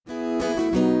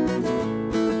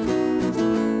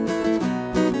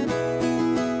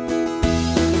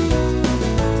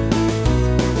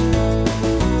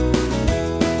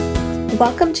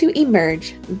Welcome to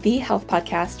Emerge, the health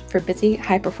podcast for busy,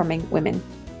 high-performing women.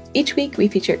 Each week, we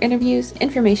feature interviews,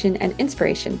 information, and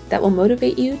inspiration that will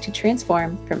motivate you to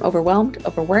transform from overwhelmed,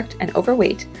 overworked, and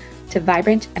overweight to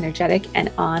vibrant, energetic,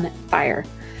 and on fire.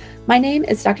 My name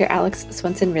is Dr. Alex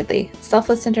Swenson Ridley,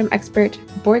 self-less syndrome expert,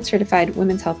 board-certified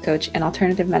women's health coach, and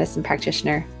alternative medicine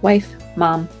practitioner, wife,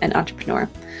 mom, and entrepreneur.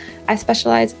 I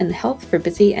specialize in health for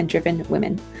busy and driven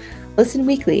women. Listen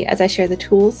weekly as I share the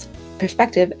tools,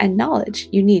 perspective, and knowledge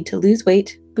you need to lose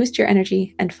weight, boost your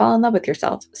energy, and fall in love with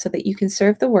yourself so that you can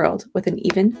serve the world with an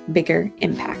even bigger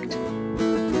impact.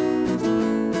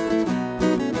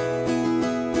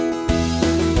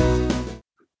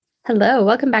 Hello,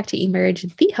 welcome back to Emerge,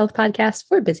 the health podcast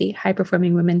for busy,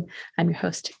 high-performing women. I'm your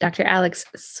host, Dr. Alex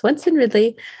Swenson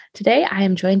Ridley. Today, I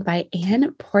am joined by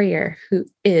Anne Poirier, who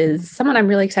is someone I'm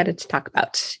really excited to talk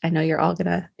about. I know you're all going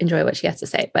to enjoy what she has to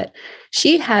say, but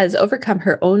she has overcome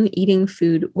her own eating,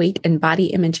 food, weight, and body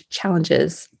image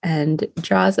challenges and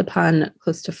draws upon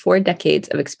close to 4 decades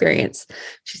of experience.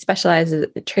 She specializes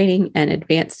in training and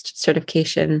advanced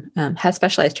certification, has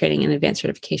specialized training and advanced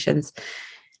certifications,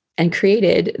 and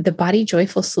created The Body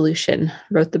Joyful Solution,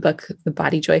 wrote the book, The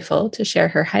Body Joyful, to share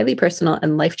her highly personal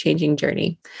and life-changing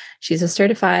journey. She's a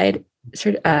certified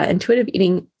intuitive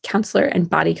eating counselor and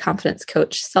body confidence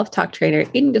coach, self-talk trainer,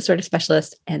 eating disorder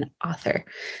specialist, and author.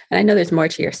 And I know there's more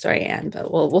to your story, Anne,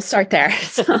 but we'll start there.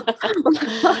 So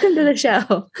welcome to the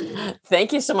show.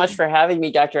 Thank you so much for having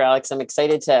me, Dr. Alex. I'm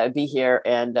excited to be here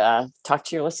and talk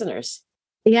to your listeners.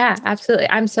 Yeah, absolutely.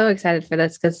 I'm so excited for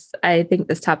this because I think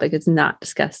this topic is not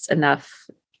discussed enough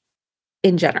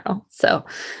in general. So,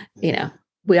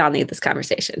 we all need this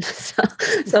conversation.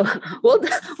 So we'll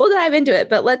dive into it,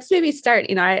 but let's maybe start.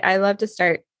 I love to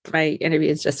start my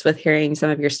interviews just with hearing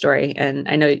some of your story. And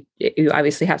I know you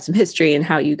obviously have some history in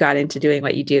how you got into doing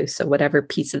what you do. So whatever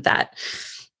piece of that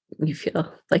you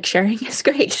feel like sharing is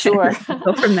great. Sure.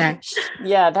 Go from there.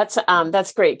 Yeah,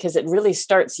 that's great because it really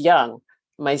starts young.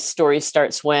 My story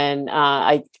starts when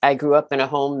I grew up in a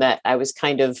home that I was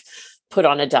kind of put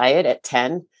on a diet at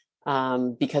 10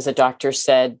 because a doctor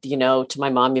said, to my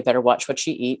mom, you better watch what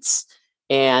she eats.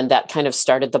 And that kind of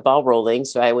started the ball rolling.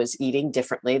 So I was eating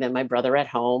differently than my brother at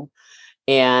home.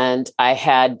 And I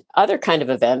had other kind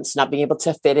of events, not being able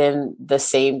to fit in the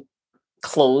same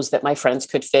clothes that my friends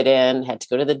could fit in, had to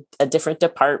go to a different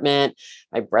department.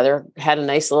 My brother had a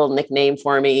nice little nickname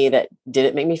for me that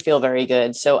didn't make me feel very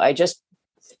good. So I just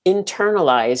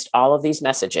internalized all of these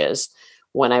messages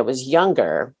when I was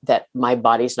younger that my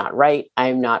body's not right.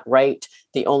 I'm not right.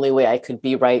 The only way I could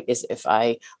be right is if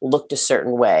I looked a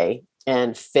certain way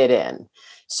and fit in.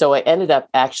 So I ended up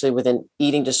actually with an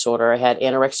eating disorder. I had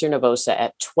anorexia nervosa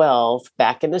at 12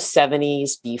 back in the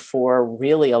 70s before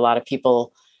really a lot of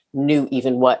people knew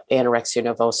even what anorexia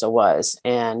nervosa was.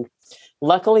 And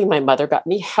luckily my mother got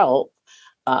me help,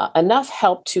 enough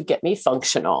help to get me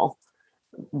functional.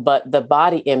 But the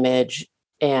body image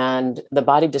and the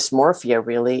body dysmorphia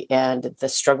really, and the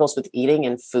struggles with eating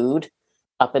and food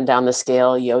up and down the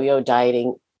scale, yo-yo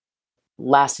dieting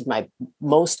lasted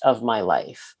most of my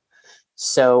life.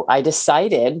 So I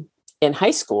decided in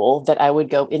high school that I would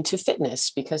go into fitness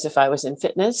because if I was in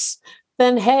fitness,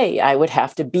 then hey, I would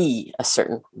have to be a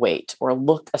certain weight or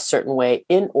look a certain way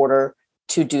in order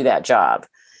to do that job.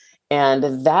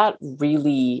 And that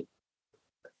really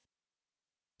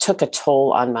took a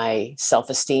toll on my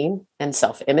self-esteem and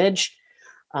self-image.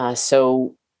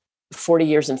 So 40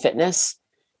 years in fitness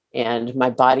and my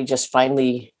body just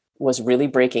finally was really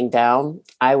breaking down.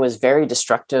 I was very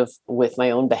destructive with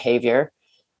my own behavior,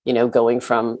 going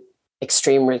from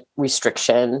extreme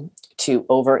restriction to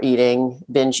overeating,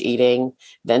 binge eating,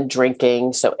 then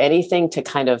drinking. So anything to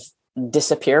kind of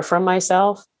disappear from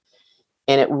myself.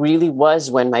 And it really was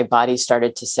when my body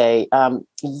started to say,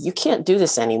 you can't do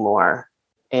this anymore.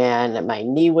 And my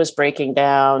knee was breaking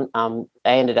down. I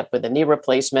ended up with a knee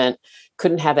replacement,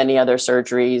 couldn't have any other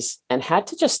surgeries, and had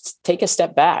to just take a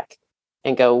step back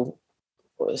and go,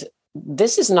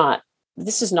 this is not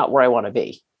where I want to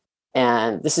be.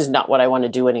 And this is not what I want to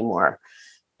do anymore.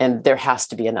 And there has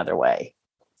to be another way.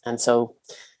 And so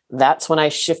that's when I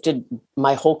shifted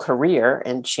my whole career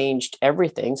and changed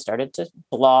everything, started to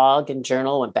blog and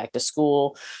journal, went back to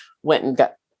school, went and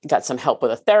got some help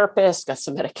with a therapist, got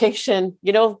some medication,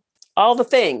 all the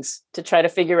things to try to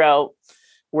figure out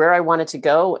where I wanted to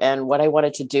go and what I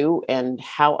wanted to do and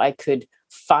how I could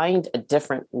find a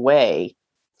different way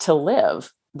to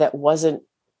live that wasn't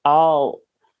all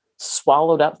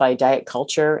swallowed up by diet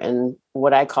culture and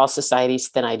what I call society's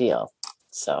thin ideal.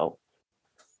 So.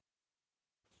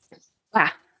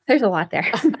 Wow. there's a lot there.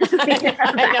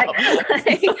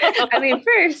 I mean,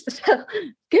 first, so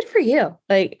good for you.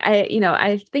 Like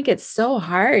I think it's so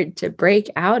hard to break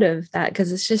out of that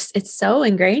because it's so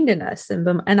ingrained in us.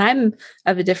 And I'm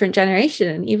of a different generation.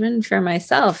 And even for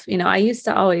myself, I used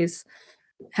to always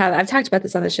I've talked about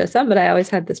this on the show some, but I always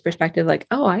had this perspective like,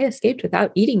 oh, I escaped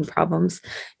without eating problems.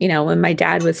 When my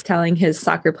dad was telling his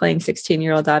soccer playing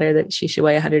 16-year-old daughter that she should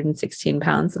weigh 116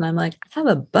 pounds. And I'm like, I have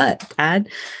a butt, Dad,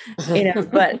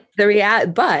 but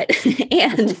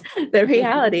and the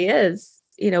reality is,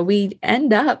 we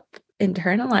end up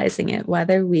internalizing it,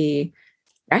 whether we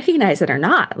recognize it or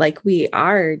not. Like we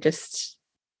are just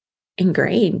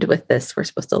ingrained with this. We're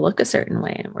supposed to look a certain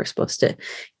way and we're supposed to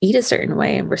eat a certain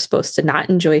way and we're supposed to not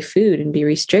enjoy food and be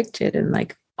restricted and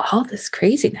like all this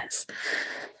craziness.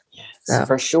 Yes, so.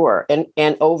 For sure. And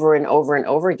over and over and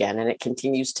over again. And it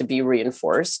continues to be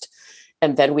reinforced.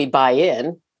 And then we buy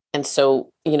in. And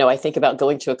so, I think about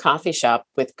going to a coffee shop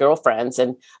with girlfriends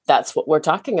and that's what we're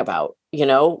talking about.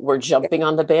 We're jumping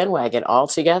on the bandwagon all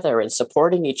together and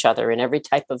supporting each other in every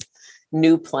type of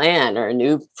new plan or a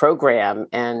new program.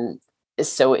 And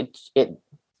so it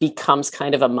becomes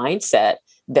kind of a mindset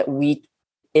that we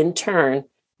in turn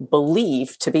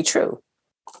believe to be true.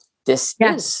 This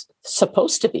is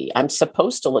supposed to be. I'm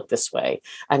supposed to look this way.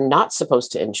 I'm not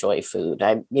supposed to enjoy food.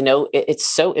 It's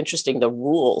so interesting, the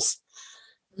rules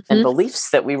and beliefs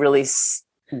that we really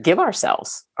give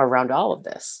ourselves around all of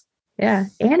this. Yeah.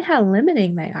 And how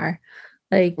limiting they are.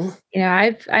 Like,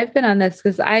 I've been on this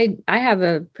because I have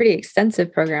a pretty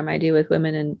extensive program I do with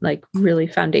women in like really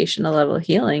foundational level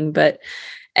healing.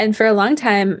 And for a long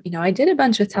time, I did a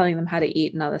bunch of telling them how to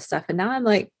eat and all this stuff. And now I'm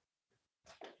like,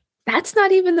 that's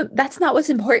not what's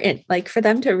important. Like for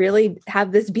them to really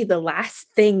have this be the last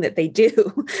thing that they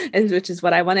do, which is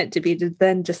what I want it to be, to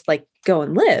then just like go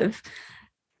and live.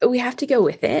 We have to go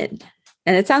within.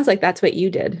 And it sounds like that's what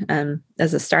you did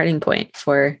as a starting point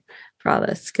for all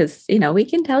this. Cause we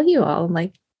can tell you all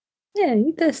like, yeah,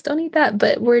 eat this, don't eat that.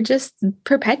 But we're just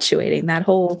perpetuating that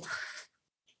whole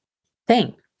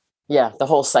thing. Yeah. The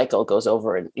whole cycle goes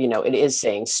over and, it is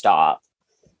saying stop.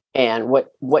 And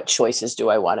what choices do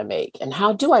I want to make? And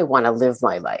how do I want to live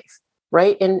my life?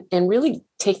 Right. And really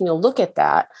taking a look at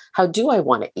that. How do I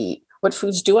want to eat? What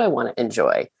foods do I want to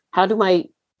enjoy? How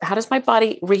does my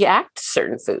body react to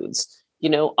certain foods?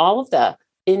 All of the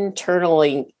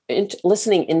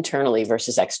listening internally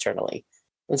versus externally,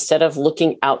 instead of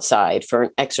looking outside for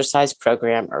an exercise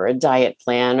program or a diet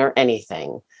plan or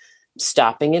anything,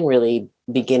 stopping and really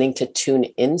beginning to tune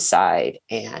inside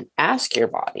and ask your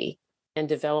body and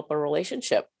develop a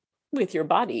relationship with your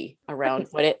body around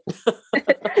what it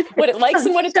likes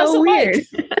and what it doesn't like.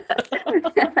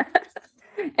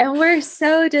 And we're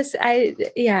so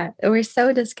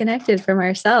disconnected from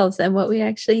ourselves and what we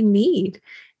actually need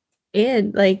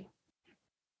in like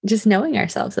just knowing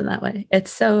ourselves in that way.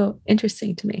 It's so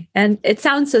interesting to me. And it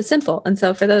sounds so simple. And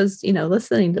so for those,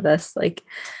 listening to this, like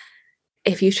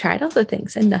if you've tried all the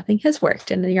things and nothing has worked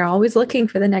and you're always looking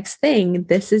for the next thing,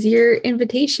 this is your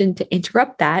invitation to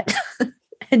interrupt that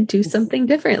and do something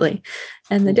differently.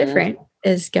 And the different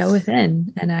is go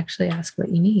within and actually ask what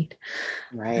you need.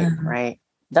 Right. Right.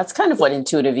 That's kind of what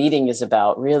intuitive eating is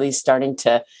about, really starting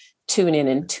to tune in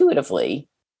intuitively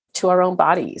to our own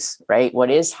bodies, right?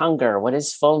 What is hunger? What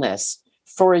is fullness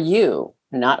for you,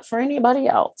 not for anybody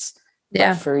else,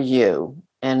 but for you,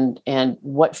 and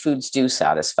what foods do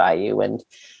satisfy you, and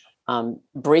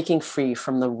breaking free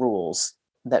from the rules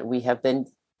that we have been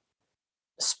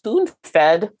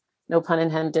spoon-fed, no pun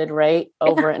intended, right?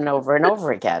 Over and over and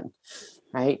over again,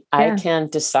 right? I can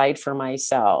decide for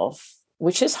myself,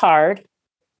 which is hard,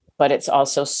 but it's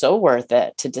also so worth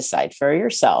it to decide for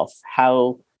yourself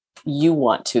how you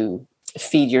want to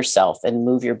feed yourself and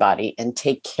move your body and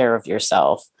take care of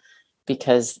yourself,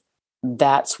 because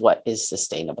that's what is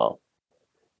sustainable.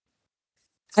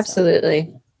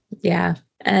 Absolutely. Yeah.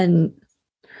 And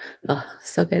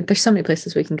so good. There's so many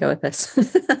places we can go with this.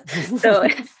 So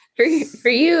for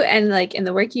you and like in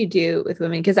the work you do with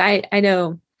women, because I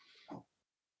know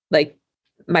like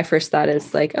my first thought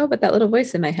is like, oh, but that little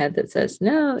voice in my head that says,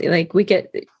 no, like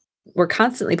we're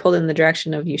constantly pulled in the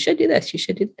direction of, you should do this, you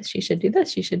should do this, you should do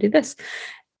this, you should do this.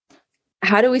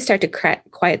 How do we start to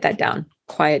quiet down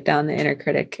the inner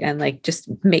critic and like just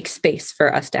make space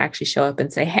for us to actually show up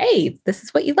and say, hey, this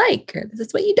is what you like, or this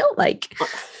is what you don't like?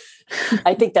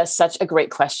 I think that's such a great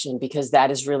question, because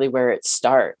that is really where it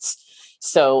starts.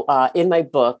 So in my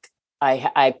book,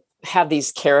 I have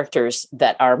these characters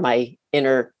that are my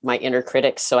inner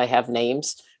critics. So I have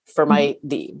names for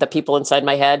the people inside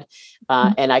my head.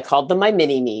 And I called them my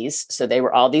mini me's. So they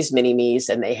were all these mini me's,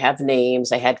 and they have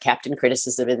names. I had Captain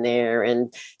Criticism in there,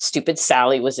 and Stupid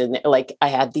Sally was in there. Like, I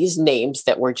had these names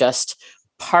that were just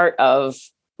part of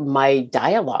my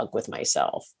dialogue with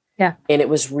myself. Yeah. And it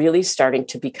was really starting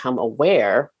to become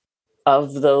aware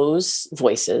of those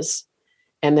voices,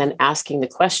 and then asking the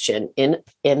question in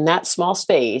that small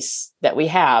space that we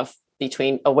have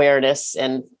between awareness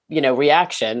and,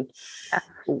 reaction.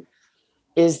 Yeah.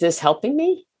 Is this helping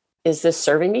me? Is this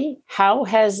serving me? How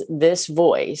has this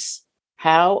voice,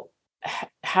 how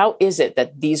is it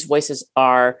that these voices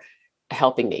are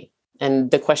helping me? And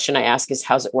the question I ask is,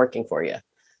 how's it working for you?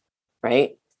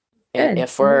 Right. And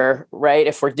if we're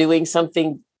doing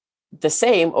something the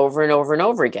same over and over and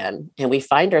over again, and we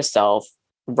find ourselves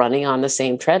running on the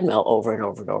same treadmill over and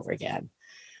over and over again,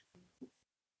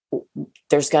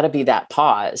 there's got to be that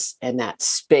pause and that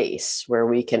space where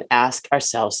we can ask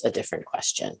ourselves a different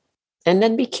question and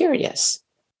then be curious.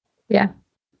 Yeah.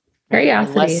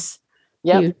 Curiosity.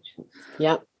 Yep.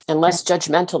 And less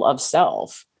judgmental of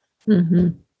self. Mm-hmm.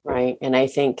 Right. And I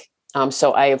think,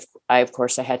 so I of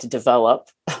course, I had to develop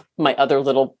my other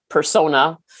little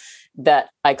persona that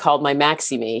I called my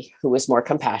Maxi Me, who was more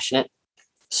compassionate,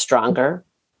 stronger,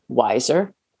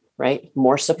 wiser, right?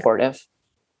 More supportive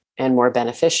and more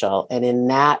beneficial. And in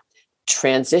that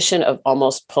transition of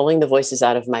almost pulling the voices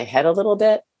out of my head a little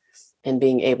bit and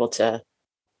being able to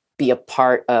be a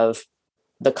part of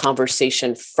the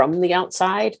conversation from the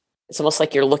outside, it's almost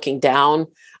like you're looking down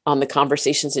on the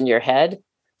conversations in your head.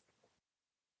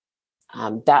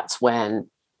 That's when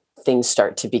things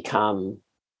start to become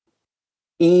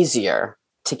easier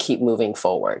to keep moving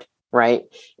forward, right?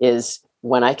 Is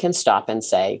when I can stop and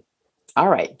say, all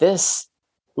right,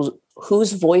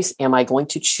 whose voice am I going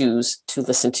to choose to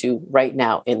listen to right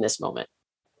now in this moment?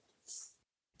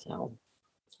 So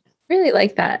really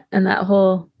like that. And that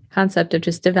whole concept of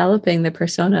just developing the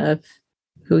persona of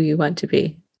who you want to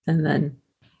be. And then,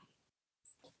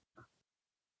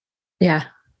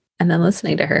 and then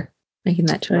listening to her, making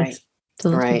that choice to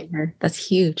listen to her. That's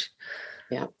huge.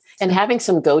 Yeah. And having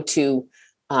some go-to,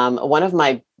 one of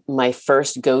my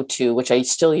first go-to, which I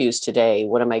still use today,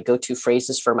 one of my go-to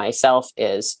phrases for myself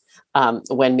is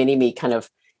when mini me kind of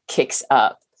kicks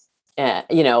up, and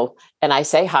I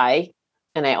say hi,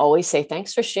 and I always say,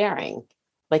 thanks for sharing.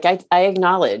 Like I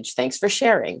acknowledge, thanks for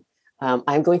sharing.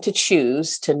 I'm going to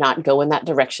choose to not go in that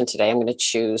direction today. I'm going to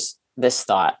choose this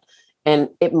thought. And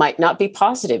it might not be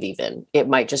positive even. It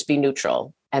might just be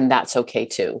neutral. And that's okay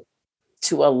too.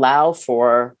 To allow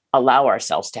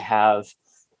ourselves to have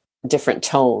different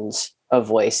tones of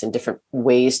voice and different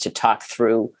ways to talk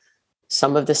through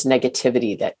some of this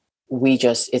negativity that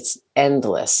it's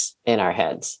endless in our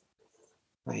heads.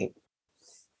 Right.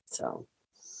 So,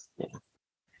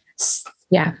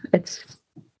 yeah, it's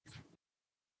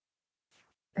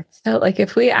so like,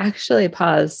 if we actually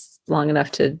pause long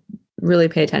enough to really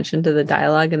pay attention to the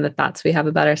dialogue and the thoughts we have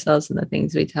about ourselves and the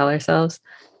things we tell ourselves,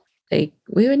 like,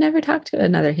 we would never talk to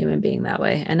another human being that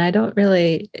way. And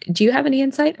do you have any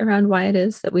insight around why it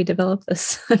is that we develop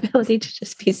this ability to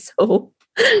just be so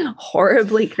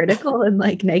horribly critical and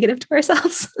like negative to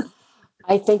ourselves?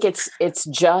 I think it's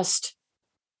just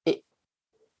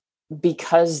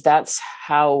because that's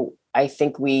how I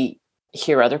think we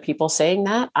hear other people saying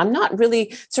that.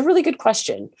 It's a really good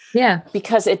question. Yeah.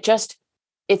 Because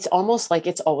it's almost like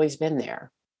it's always been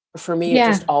there. For me, it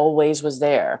just always was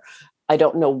there. I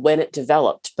don't know when it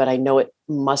developed, but I know it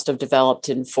must have developed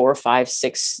in 4, 5,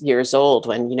 6 years old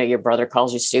when, your brother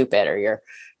calls you stupid, or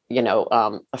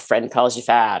a friend calls you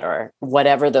fat, or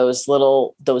whatever, those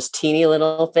teeny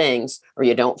little things, or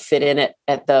you don't fit in it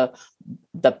at the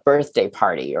birthday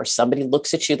party, or somebody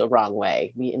looks at you the wrong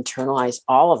way. We internalize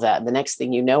all of that. And the next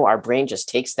thing you know, our brain just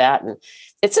takes that, and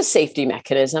it's a safety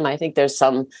mechanism. I think there's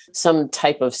some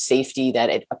type of safety that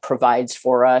it provides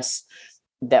for us,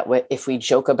 that if we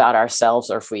joke about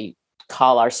ourselves, or if we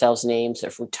call ourselves names, or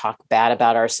if we talk bad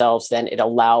about ourselves, then it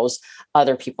allows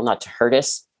other people not to hurt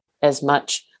us as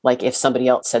much. Like, if somebody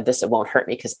else said this, it won't hurt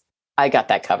me because I got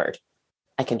that covered.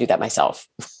 I can do that myself.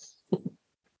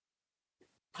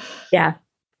 Yeah,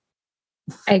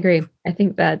 I agree. I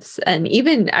think and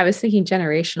even I was thinking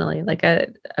generationally, like I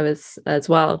was as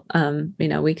well.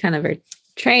 We kind of are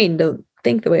trained to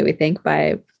think the way we think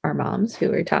by our moms, who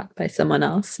were taught by someone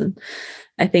else. And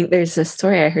I think there's a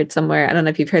story I heard somewhere. I don't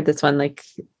know if you've heard this one, like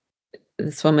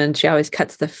this woman, she always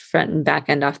cuts the front and back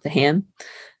end off the ham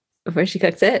before she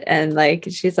cooks it. And like,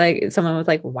 she's like, someone was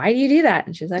like, why do you do that?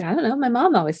 And she's like, I don't know. My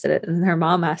mom always did it. And her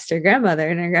mom asked her grandmother,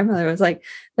 and her grandmother was like,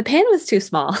 the pan was too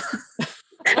small.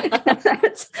 And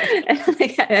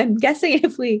like, I I'm guessing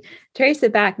if we trace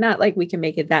it back, not like we can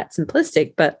make it that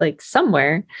simplistic, but like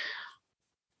somewhere.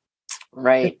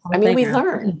 Right. I mean, we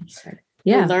learn.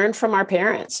 Yeah. We learn from our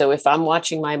parents. So if I'm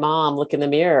watching my mom look in the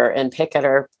mirror and pick at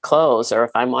her clothes, or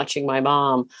if I'm watching my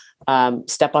mom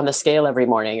step on the scale every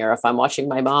morning, or if I'm watching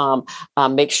my mom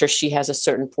make sure she has a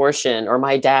certain portion, or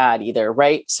my dad either,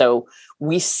 right? So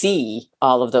we see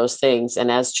all of those things. And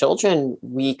as children,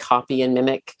 we copy and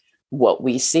mimic what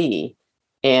we see.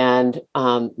 And,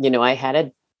 I had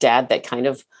a dad that kind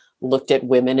of looked at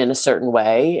women in a certain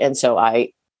way. And so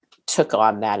I took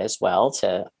on that as well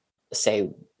to say,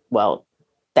 well,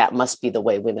 that must be the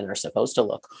way women are supposed to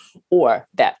look, or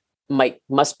that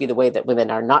must be the way that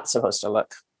women are not supposed to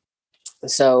look.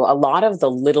 So a lot of the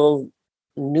little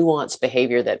nuanced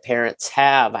behavior that parents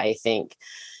have, I think,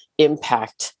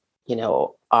 impact,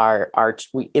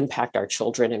 we impact our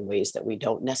children in ways that we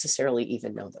don't necessarily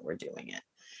even know that we're doing it.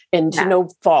 And to no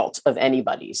fault of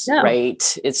anybody's,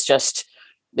 right? It's just,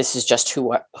 this is just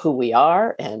who we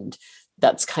are. And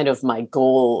that's kind of my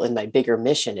goal and my bigger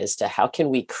mission, is to how can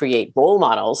we create role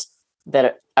models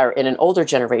that are in an older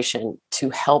generation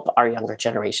to help our younger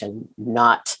generation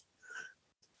not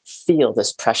feel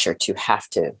this pressure to have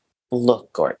to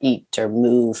look or eat or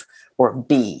move or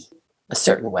be a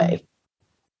certain way.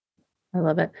 I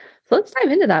love it. So let's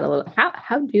dive into that a little.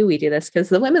 How do we do this? Because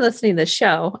the women listening to the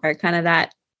show are kind of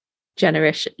that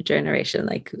generation.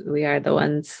 Like, we are the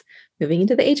ones moving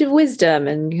into the age of wisdom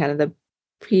and kind of the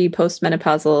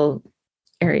pre-postmenopausal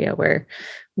area where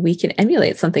we can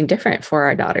emulate something different for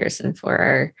our daughters and for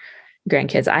our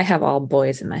grandkids. I have all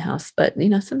boys in my house, but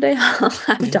someday I'll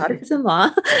have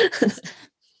daughters-in-law.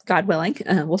 God willing,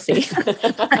 we'll see.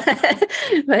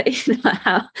 But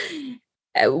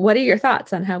what are your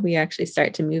thoughts on how we actually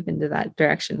start to move into that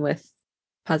direction with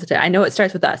positive? I know it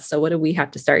starts with us. So what do we have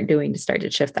to start doing to start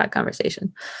to shift that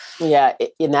conversation? Yeah.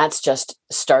 And that's just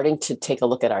starting to take a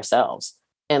look at ourselves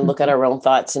and look at our own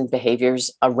thoughts and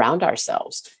behaviors around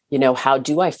ourselves. How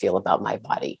do I feel about my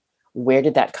body? Where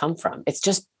did that come from?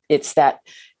 It's that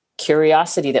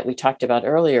curiosity that we talked about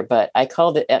earlier, but I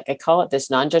call it this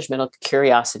non-judgmental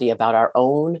curiosity about our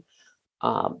own,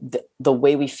 the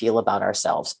way we feel about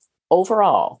ourselves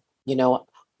overall.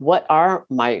 What are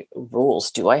my rules?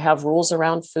 Do I have rules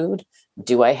around food?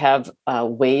 Do I have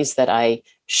ways that I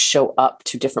show up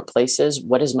to different places?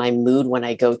 What is my mood when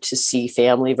I go to see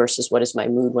family versus what is my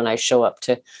mood when I show up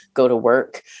to go to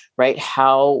work, right?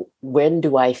 When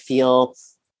do I feel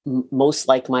most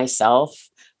like myself?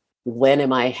 When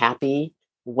am I happy?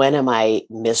 When am I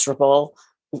miserable?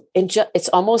 And it's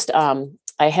almost,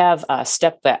 I have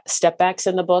step backs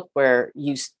in the book where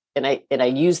I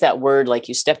use that word, like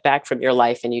you step back from your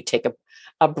life and you take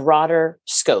a broader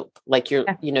scope, like you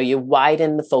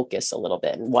widen the focus a little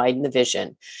bit and widen the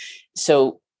vision.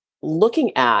 So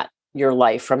looking at your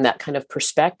life from that kind of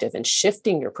perspective and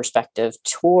shifting your perspective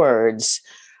towards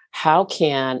how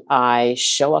can I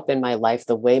show up in my life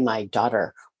the way my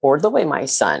daughter or the way my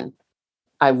son,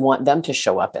 I want them to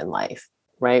show up in life,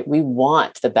 right? We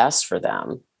want the best for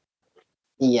them,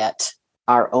 yet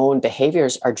our own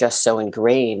behaviors are just so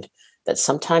ingrained that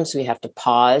sometimes we have to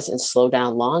pause and slow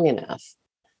down long enough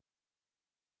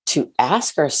to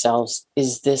ask ourselves,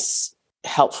 is this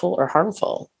helpful or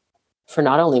harmful for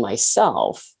not only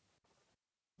myself,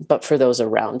 but for those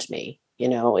around me?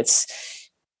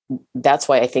 That's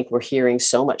why I think we're hearing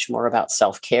so much more about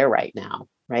self-care right now,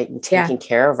 right? And taking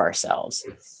care of ourselves,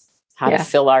 how to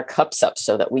fill our cups up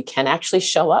so that we can actually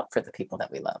show up for the people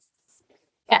that we love.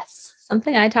 Yes.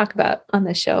 Something I talk about on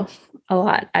this show a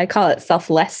lot. I call it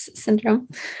selfless syndrome.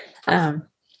 And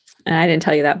I didn't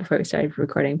tell you that before we started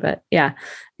recording, but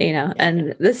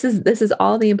and this is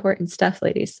all the important stuff,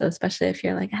 ladies. So especially if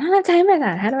you're like, I don't have time for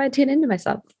that. How do I tune into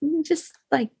myself? Just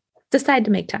like decide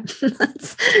to make time.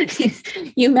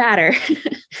 You matter.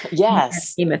 Yes.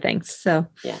 Scheme of things. So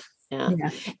yeah.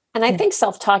 And I think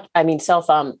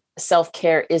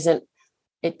self-care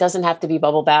it doesn't have to be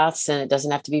bubble baths and it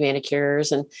doesn't have to be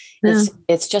manicures. And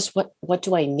it's just, what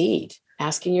do I need?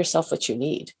 Asking yourself what you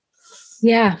need.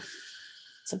 Yeah.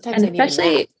 Sometimes, and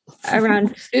especially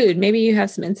around food, maybe you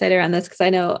have some insight around this, because I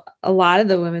know a lot of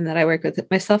the women that I work with,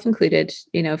 myself included,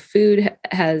 food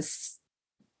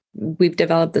we've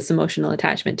developed this emotional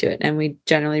attachment to it, and we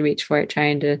generally reach for it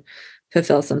trying to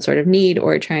fulfill some sort of need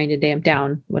or trying to damp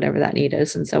down whatever that need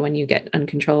is. And so when you get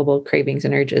uncontrollable cravings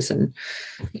and urges and,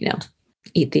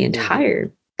 eat the entire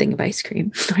thing of ice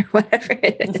cream or whatever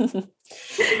it is.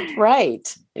 Right.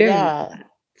 Sure. Yeah.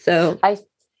 So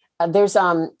there's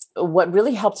what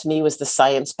really helped me was the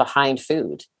science behind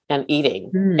food and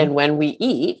eating. And when we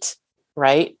eat,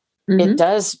 right, it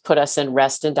does put us in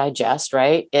rest and digest,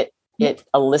 right? It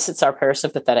elicits our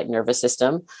parasympathetic nervous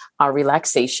system, our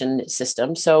relaxation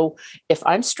system. So if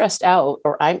I'm stressed out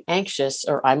or I'm anxious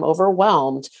or I'm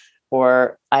overwhelmed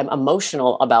or I'm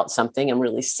emotional about something, I'm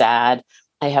really sad,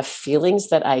 I have feelings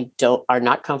that are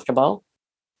not comfortable,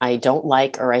 I don't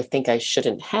like, or I think I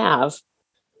shouldn't have.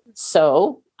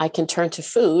 So I can turn to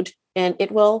food and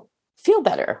it will feel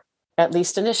better, at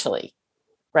least initially.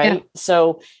 Right. Yeah.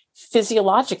 So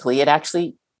physiologically, it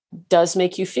actually does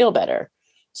make you feel better.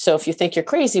 So if you think you're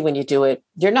crazy when you do it,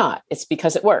 you're not. It's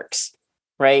because it works.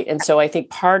 Right. And so I think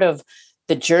part of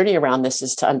the journey around this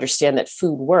is to understand that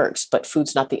food works, but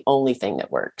food's not the only thing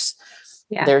that works.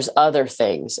 Yeah. There's other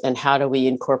things. And how do we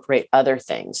incorporate other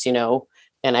things, you know?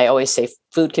 And I always say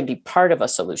food can be part of a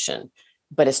solution,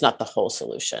 but it's not the whole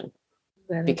solution.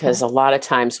 Because a lot of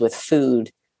times with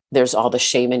food, there's all the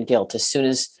shame and guilt. As soon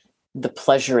as the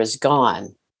pleasure is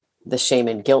gone, the shame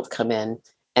and guilt come in,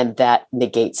 and that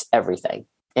negates everything.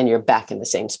 And you're back in the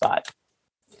same spot.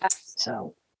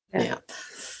 So, yeah.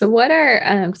 So what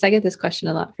are, because I get this question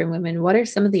a lot from women, what are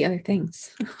some of the other things?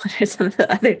 What are some of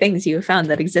the other things you have found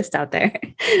that exist out there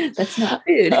that's not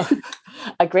food?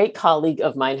 A great colleague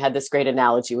of mine had this great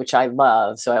analogy, which I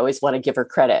love. So I always want to give her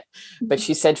credit. But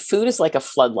she said, food is like a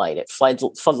floodlight. It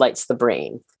floodlights the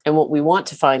brain. And what we want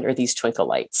to find are these twinkle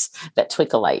lights that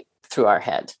twinkle light through our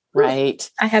head, right?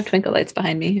 I have twinkle lights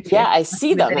behind me. Yeah, I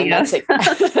see them. And that's it.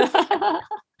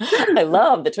 I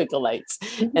love the twinkle lights.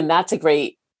 And that's a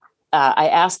great, I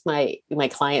ask my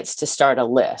clients to start a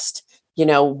list. You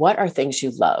know, what are things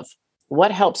you love?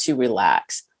 What helps you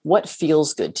relax? What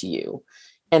feels good to you?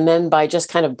 And then by just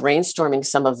kind of brainstorming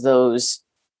some of those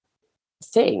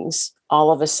things,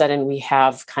 all of a sudden we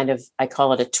have kind of, I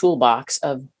call it a toolbox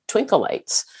of twinkle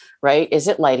lights, right? Is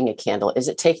it lighting a candle? Is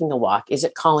it taking a walk? Is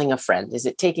it calling a friend? Is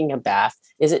it taking a bath?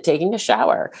 Is it taking a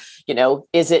shower? You know,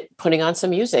 is it putting on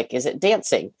some music? Is it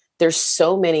dancing? There's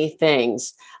so many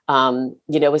things. You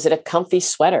know, is it a comfy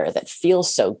sweater that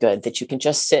feels so good that you can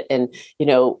just sit and, you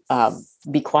know,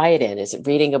 be quiet in? Is it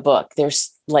reading a book?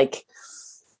 There's like,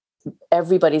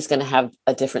 everybody's going to have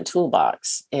a different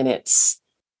toolbox, and it's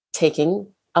taking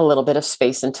a little bit of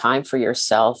space and time for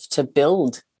yourself to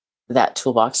build that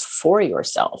toolbox for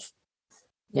yourself,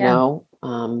 you know?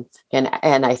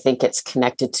 And I think it's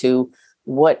connected to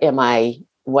what am I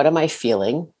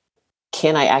feeling?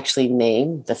 Can I actually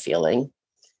name the feeling?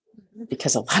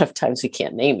 Because a lot of times we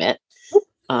can't name it.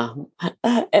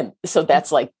 And so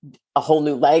that's like a whole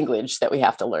new language that we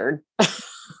have to learn,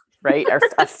 right?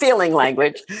 Our feeling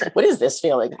language. What is this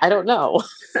feeling? I don't know.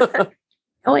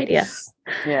 No idea.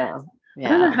 Yeah. I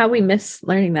don't know how we miss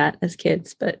learning that as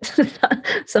kids, but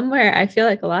somewhere I feel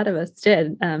like a lot of us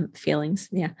did. Feelings.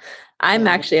 Yeah. I'm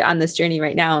actually on this journey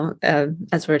right now.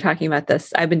 As we're talking about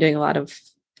this, I've been doing a lot of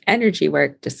energy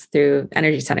work just through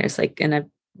energy centers, and I've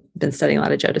been studying a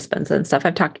lot of Joe Dispenza and stuff.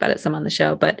 I've talked about it some on the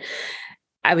show, but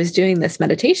I was doing this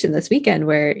meditation this weekend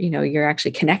where, you know, you're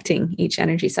actually connecting each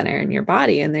energy center in your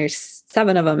body, and there's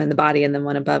 7 of them in the body and then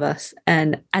one above us.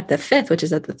 And at the 5th, which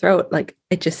is at the throat,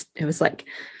 it was like,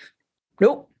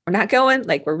 nope, we're not going.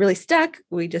 Like, we're really stuck.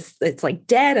 It's like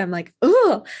dead. I'm like,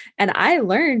 oh, and I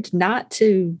learned not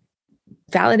to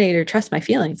validate or trust my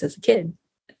feelings as a kid.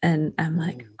 And I'm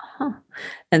like, oh.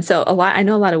 And so I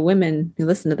know a lot of women who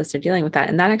listen to this are dealing with that.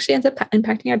 And that actually ends up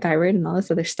impacting our thyroid and all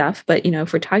this other stuff. But, you know,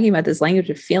 if we're talking about this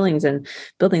language of feelings and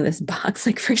building this box,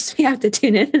 like, first we have to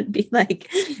tune in and be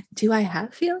like, do I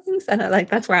have feelings? And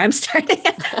that's where I'm starting.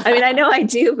 I mean, I know I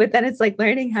do, but then it's like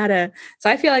learning how to,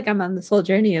 so I feel like I'm on this whole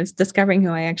journey of discovering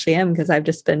who I actually am, because I've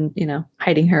just been, you know,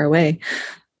 hiding her away.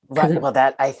 Right. Well,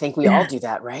 that, I think we all do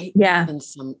that, right? Yeah.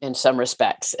 In some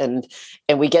respects. And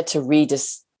we get to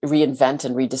reinvent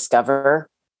and rediscover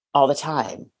all the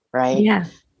time. Right. Yeah.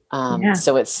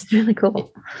 So it's really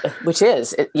cool.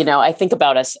 You know, I think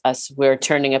about us, we're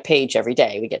turning a page every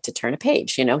day. We get to turn a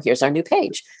page, you know, here's our new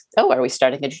page. Oh, are we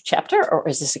starting a new chapter, or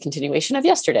is this a continuation of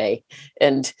yesterday?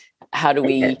 And how do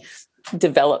we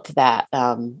develop that,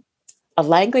 a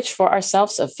language for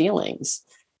ourselves of feelings?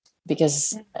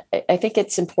 Because I think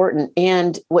it's important.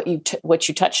 And what you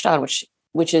touched on,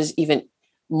 which is even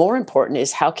more important,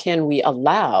 is how can we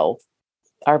allow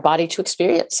our body to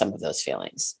experience some of those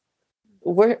feelings?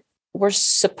 We're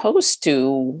supposed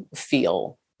to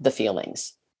feel the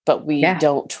feelings, but we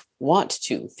don't want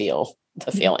to feel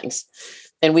the feelings.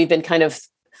 And we've been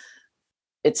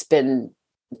it's been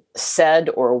said,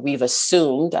 or we've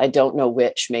assumed, I don't know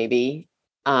which, maybe,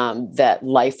 that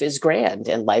life is grand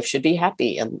and life should be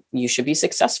happy and you should be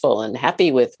successful and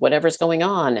happy with whatever's going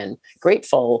on and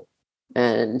grateful.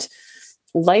 And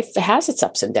life has its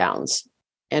ups and downs.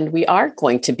 And we are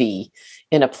going to be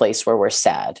in a place where we're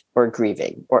sad or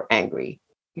grieving or angry.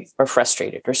 or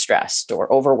frustrated or stressed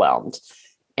or overwhelmed.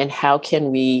 And how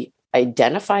can we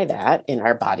identify that in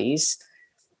our bodies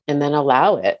and then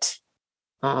allow it,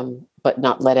 but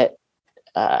not let it,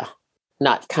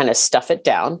 not kind of stuff it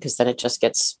down, because then it just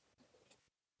gets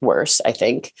worse, I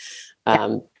think.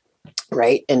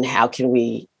 Right. And how can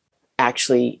we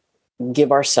actually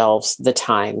give ourselves the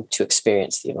time to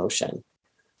experience the emotion?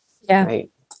 Yeah. Right.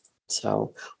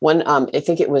 So I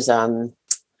think it was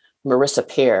Marissa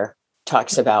Peer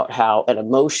talks about how an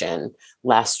emotion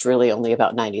lasts really only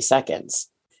about 90 seconds.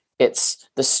 It's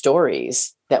the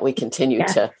stories that we continue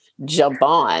to jump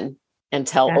on and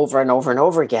tell over and over and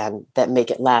over again that make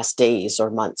it last days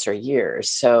or months or years.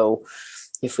 So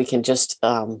if we can just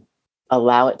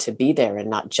allow it to be there and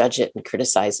not judge it and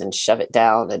criticize and shove it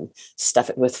down and stuff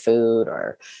it with food,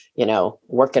 or,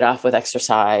 work it off with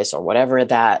exercise or whatever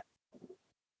that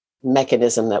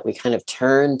mechanism that we kind of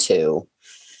turn to,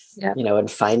 and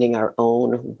finding our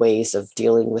own ways of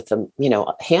dealing with them,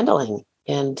 handling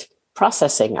and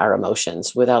processing our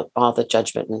emotions without all the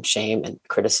judgment and shame and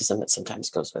criticism that sometimes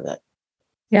goes with it.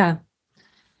 Yeah.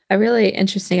 A really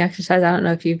interesting exercise. I don't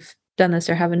know if you've done this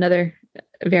or have another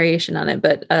variation on it,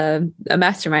 but a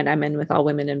mastermind I'm in with all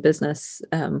women in business,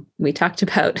 we talked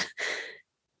about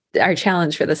our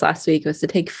challenge for this last week was to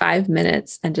take 5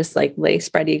 minutes and just like lay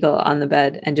spread eagle on the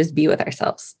bed and just be with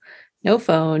ourselves. No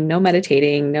phone, no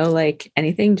meditating, no like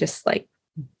anything, just like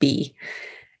be.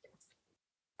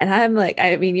 And I'm like,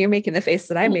 I mean, you're making the face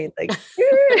that I made, like,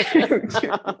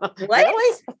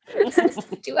 what?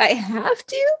 Do I have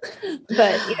to?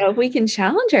 But, if we can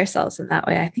challenge ourselves in that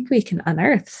way, I think we can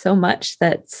unearth so much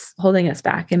that's holding us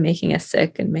back and making us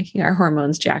sick and making our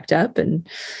hormones jacked up and,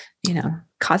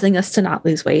 causing us to not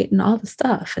lose weight and all the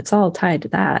stuff. It's all tied to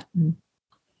that.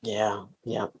 Yeah.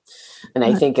 Yeah. And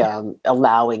I think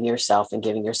allowing yourself and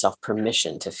giving yourself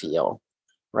permission to feel,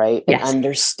 right? And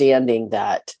understanding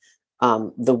that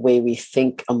the way we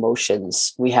think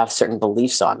emotions, we have certain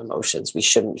beliefs on emotions. We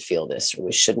shouldn't feel this or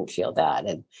we shouldn't feel that,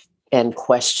 and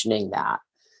questioning that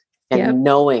and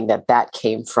knowing that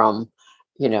came from,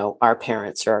 our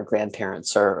parents or our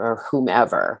grandparents or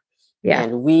whomever. Yeah.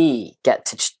 And we get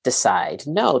to decide,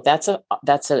 no, that's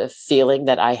a feeling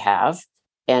that I have.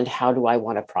 And how do I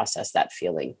want to process that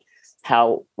feeling?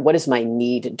 What is my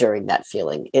need during that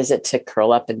feeling? Is it to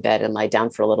curl up in bed and lie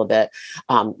down for a little bit?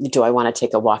 Do I want to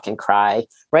take a walk and cry?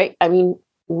 Right. I mean,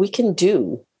 we can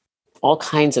do all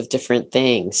kinds of different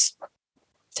things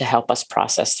to help us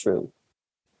process through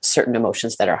certain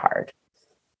emotions that are hard.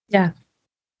 Yeah,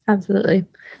 absolutely.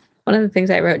 One of the things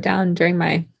I wrote down during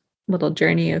my little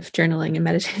journey of journaling and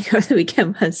meditating over the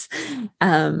weekend was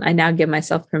I now give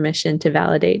myself permission to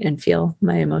validate and feel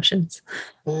my emotions.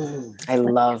 I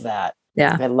love that.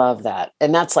 Yeah. I love that.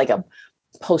 And that's like a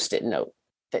Post-it note.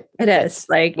 It is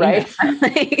like, right.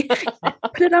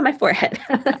 Put it on my forehead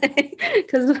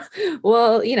because,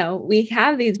 we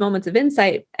have these moments of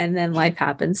insight and then life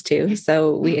happens too.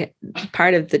 So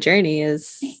part of the journey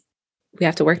is we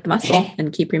have to work the muscle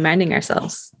and keep reminding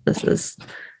ourselves this is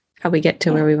how we get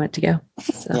to where we want to go.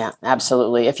 So. Yeah,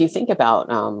 absolutely. If you think about,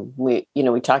 we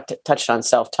touched on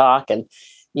self-talk and,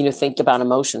 think about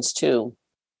emotions too.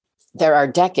 There are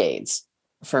decades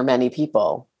for many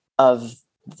people of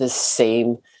the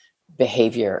same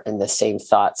behavior and the same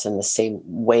thoughts and the same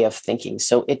way of thinking.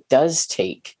 So it does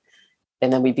take,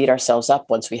 and then we beat ourselves up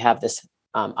once we have this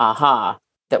aha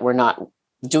that we're not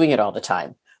doing it all the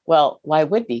time. Well, why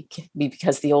would be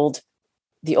because the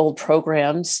old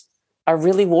programs are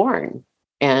really worn.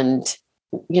 And,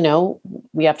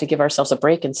 we have to give ourselves a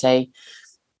break and say,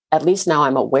 at least now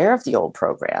I'm aware of the old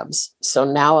programs. So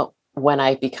now when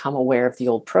I become aware of the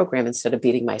old program, instead of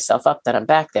beating myself up that I'm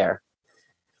back there,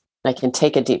 I can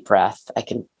take a deep breath. I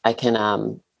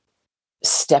can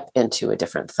step into a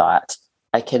different thought.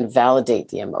 I can validate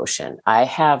the emotion. I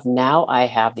have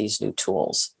these new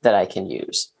tools that I can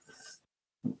use.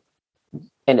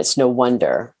 And it's no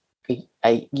wonder,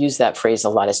 I use that phrase a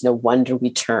lot. It's no wonder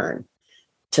we turn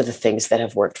to the things that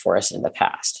have worked for us in the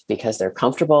past because they're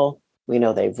comfortable. We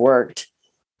know they've worked.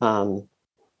 And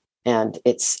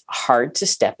it's hard to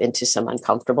step into some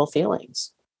uncomfortable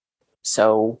feelings.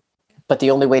 So, but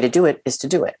the only way to do it is to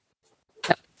do it.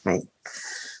 Right.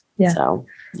 Yeah. So,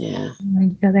 yeah.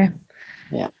 Go there.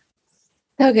 Yeah.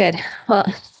 So good. Well,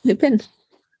 we've been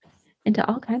into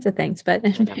all kinds of things, but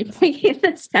bringing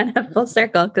this kind of full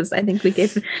circle because I think we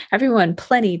gave everyone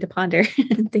plenty to ponder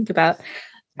and think about.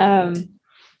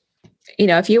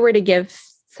 If you were to give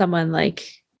someone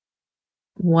like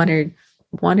one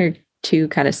or two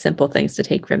kind of simple things to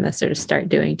take from this or to start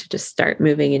doing to just start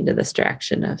moving into this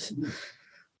direction of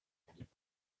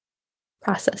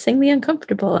processing the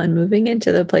uncomfortable and moving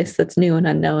into the place that's new and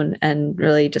unknown, and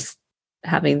really just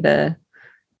having the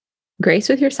grace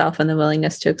with yourself and the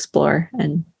willingness to explore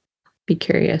and be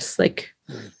curious. Like,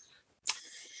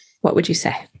 what would you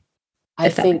say? I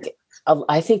think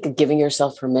giving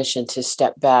yourself permission to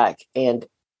step back and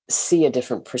see a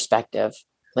different perspective,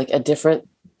 like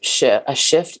a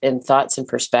shift in thoughts and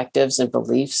perspectives and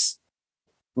beliefs,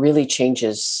 really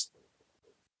changes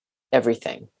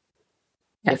everything.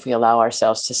 Yeah. If we allow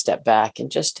ourselves to step back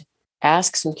and just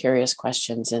ask some curious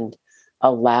questions and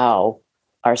allow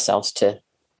ourselves to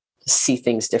see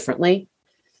things differently.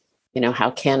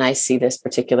 How can I see this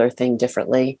particular thing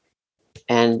differently?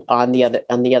 And on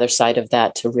the other side of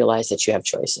that, to realize that you have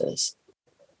choices,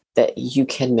 that you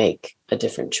can make a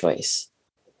different choice.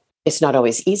 It's not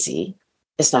always easy.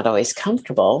 It's not always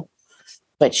comfortable,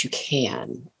 but you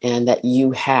can, and that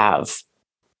you have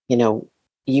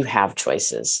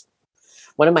choices.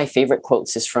 One of my favorite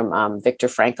quotes is from Viktor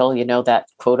Frankl. That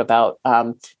quote about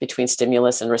between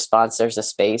stimulus and response, there's a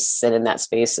space, and in that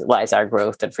space lies our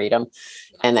growth and freedom.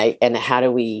 And how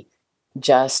do we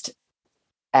just,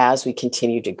 as we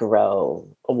continue to grow,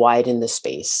 widen the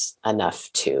space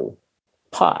enough to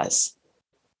pause?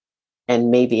 And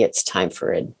maybe it's time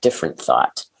for a different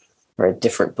thought or a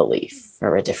different belief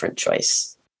or a different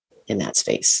choice in that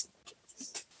space.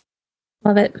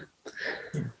 Love it.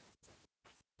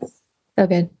 So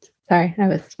good. Sorry,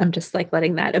 I'm just like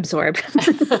letting that absorb.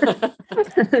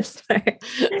 Sorry.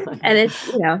 And it's,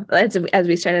 as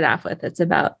we started off with, it's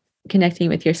about connecting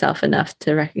with yourself enough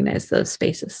to recognize those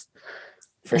spaces.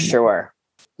 For sure.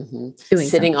 Mm-hmm.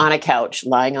 Sitting on a couch,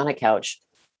 lying on a couch,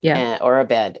 or a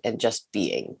bed, and just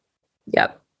being.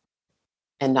 Yep.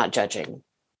 And not judging.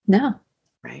 No.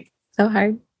 Right. So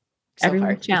hard.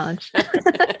 Everyone challenged.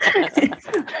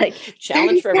 Like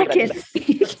challenge for everybody.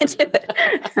 You can do it.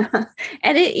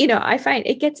 And I find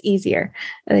it gets easier.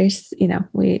 There's,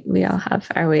 we all have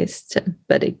our ways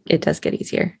but it does get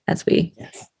easier as we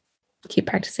keep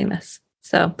practicing this.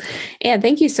 So, and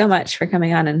thank you so much for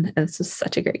coming on. And this was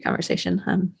such a great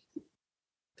conversation.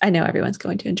 I know everyone's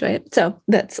going to enjoy it. So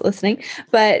that's listening.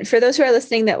 But for those who are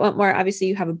listening that want more, obviously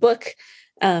you have a book.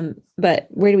 But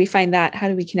where do we find that? How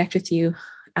do we connect with you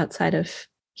outside of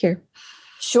here?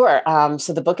 Sure.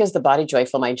 So the book is The Body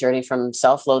Joyful, My Journey from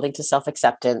Self-Loathing to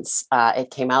Self-Acceptance. It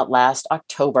came out last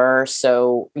October,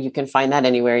 so you can find that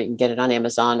anywhere. You can get it on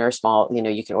Amazon or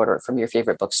you can order it from your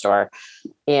favorite bookstore.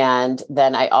 And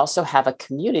then I also have a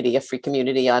free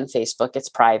community on Facebook. It's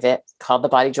private, called The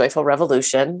Body Joyful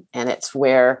Revolution. And it's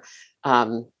where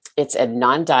it's a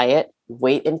non-diet,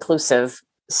 weight-inclusive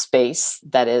space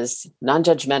that is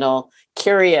non-judgmental,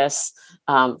 curious,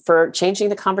 for changing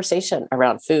the conversation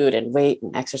around food and weight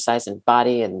and exercise and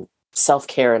body and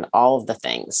self-care and all of the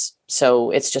things.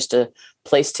 So it's just a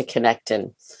place to connect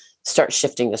and start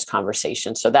shifting this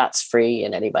conversation. So that's free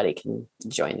and anybody can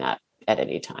join that at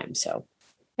any time. So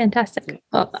fantastic.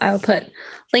 Well, I will put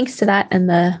links to that and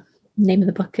the name of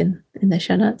the book in the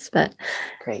show notes. But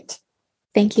great.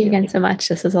 Thank you again so much.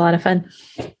 This was a lot of fun.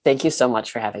 Thank you so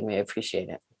much for having me. I appreciate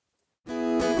it.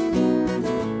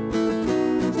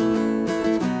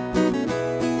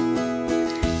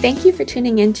 Thank you for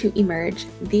tuning in to Emerge,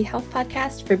 the health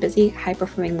podcast for busy,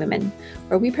 high-performing women,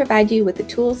 where we provide you with the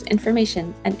tools,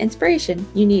 information, and inspiration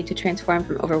you need to transform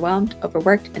from overwhelmed,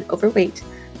 overworked, and overweight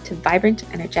to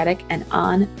vibrant, energetic, and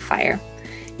on fire.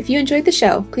 If you enjoyed the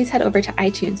show, please head over to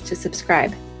iTunes to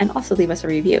subscribe and also leave us a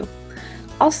review.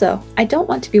 Also, I don't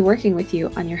want to be working with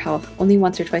you on your health only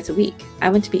once or twice a week.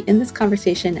 I want to be in this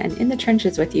conversation and in the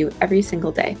trenches with you every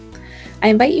single day. I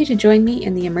invite you to join me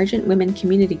in the Emergent Women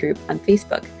Community Group on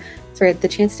Facebook for the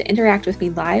chance to interact with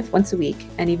me live once a week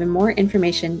and even more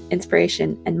information,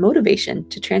 inspiration, and motivation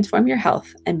to transform your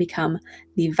health and become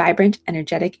the vibrant,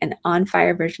 energetic, and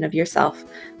on-fire version of yourself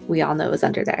we all know is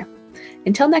under there.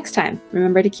 Until next time,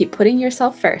 remember to keep putting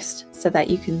yourself first so that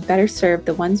you can better serve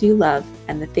the ones you love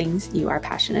and the things you are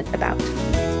passionate about.